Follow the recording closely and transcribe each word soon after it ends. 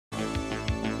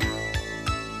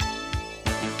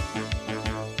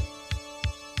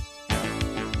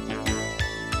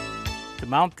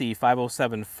mount the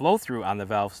 507 flow-through on the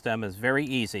valve stem is very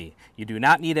easy. You do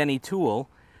not need any tool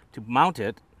to mount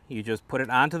it. You just put it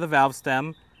onto the valve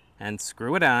stem and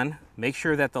screw it on. Make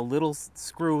sure that the little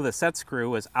screw, the set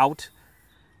screw, is out.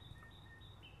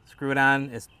 Screw it on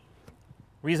is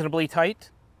reasonably tight.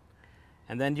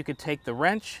 And then you could take the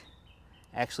wrench,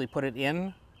 actually put it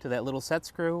in to that little set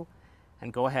screw,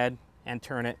 and go ahead and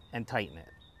turn it and tighten it.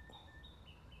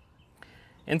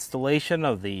 Installation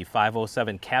of the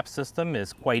 507 cap system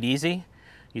is quite easy.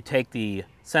 You take the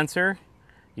sensor,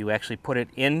 you actually put it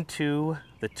into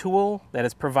the tool that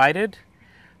is provided,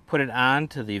 put it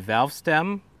onto the valve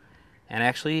stem, and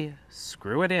actually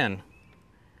screw it in.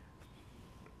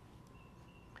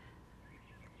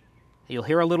 You'll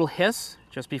hear a little hiss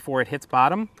just before it hits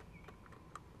bottom.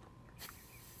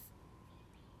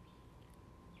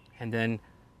 And then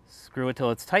screw it till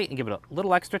it's tight and give it a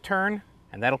little extra turn,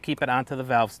 and that'll keep it onto the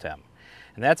valve stem.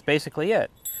 And that's basically it.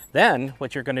 Then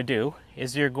what you're going to do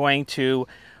is you're going to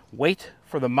wait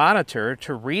for the monitor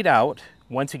to read out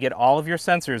once you get all of your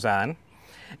sensors on,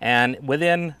 and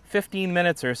within 15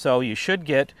 minutes or so you should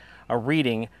get a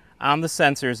reading on the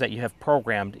sensors that you have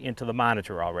programmed into the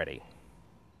monitor already.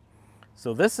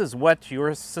 So this is what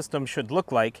your system should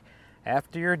look like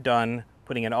after you're done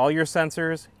putting in all your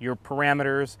sensors, your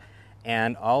parameters,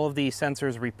 and all of the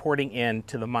sensors reporting in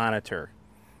to the monitor.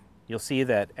 You'll see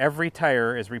that every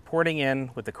tire is reporting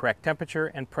in with the correct temperature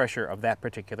and pressure of that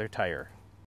particular tire.